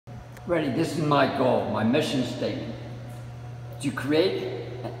Ready, this is my goal, my mission statement. To create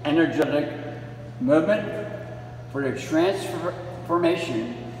an energetic movement for the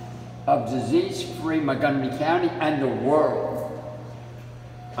transformation of disease-free Montgomery County and the world.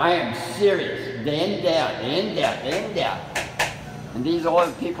 I am serious, day in, day out, day in, day out, day in, day out. And these are all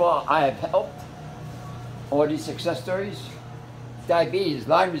the people I have helped, all these success stories. Diabetes,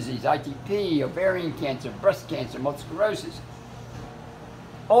 Lyme disease, ITP, ovarian cancer, breast cancer, multiple sclerosis.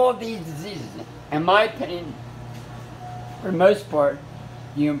 All these diseases, in my opinion, for the most part,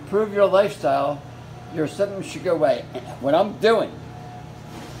 you improve your lifestyle, your symptoms should go away. And what I'm doing,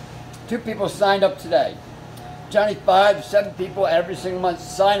 2 people signed up today. Johnny, 5 to 7 people every single month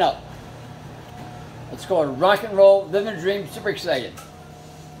sign up. It's called Rock and Roll, Living the Dream, super excited.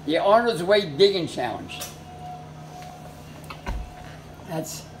 The Arnold's Way Digging Challenge.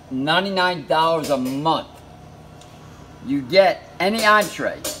 That's $99 a month. You get any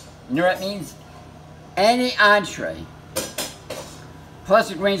entree. You know what that means? Any entree, plus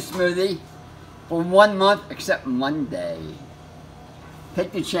a green smoothie for 1 month except Monday.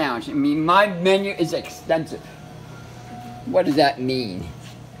 Take the challenge. I mean, my menu is extensive. What does that mean?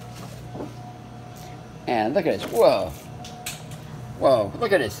 And look at this. Whoa. Whoa,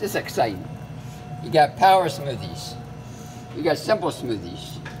 look at this. This is exciting. You got power smoothies. You got simple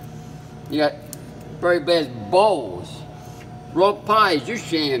smoothies. You got very blast bowls, rolled pies, juice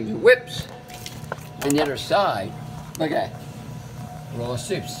jams, whips. And the other side, look at that. Roll of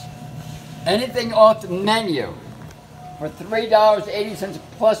soups. Anything off the menu for $3.80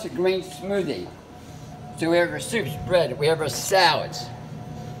 plus a green smoothie. So we have our soups, bread, we have our salads.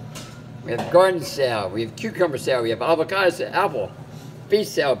 We have garden salad, we have cucumber salad, we have avocado salad, apple, beef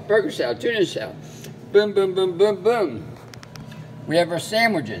salad, burger salad, tuna salad. Boom, boom, boom, boom, boom. We have our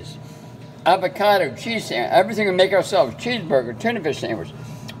sandwiches. Avocado, cheese sandwich, everything we make ourselves. Cheeseburger, tuna fish sandwich,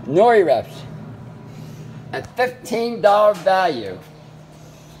 nori wraps. A $15 value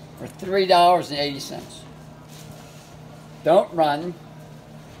for $3.80. Don't run.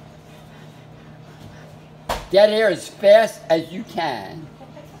 Get here as fast as you can.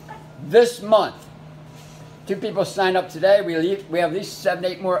 This month, 2 people signed up today. We have at least 7,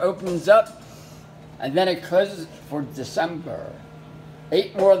 8 more openings up. And then it closes for December.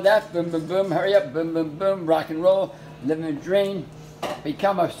 8 more left. Boom, boom, boom. Hurry up. Boom, boom, boom. Rock and roll. Living a dream.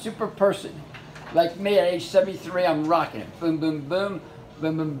 Become a super person. Like me at age 73, I'm rocking it. Boom, boom, boom.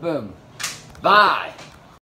 Boom, boom, boom. Bye.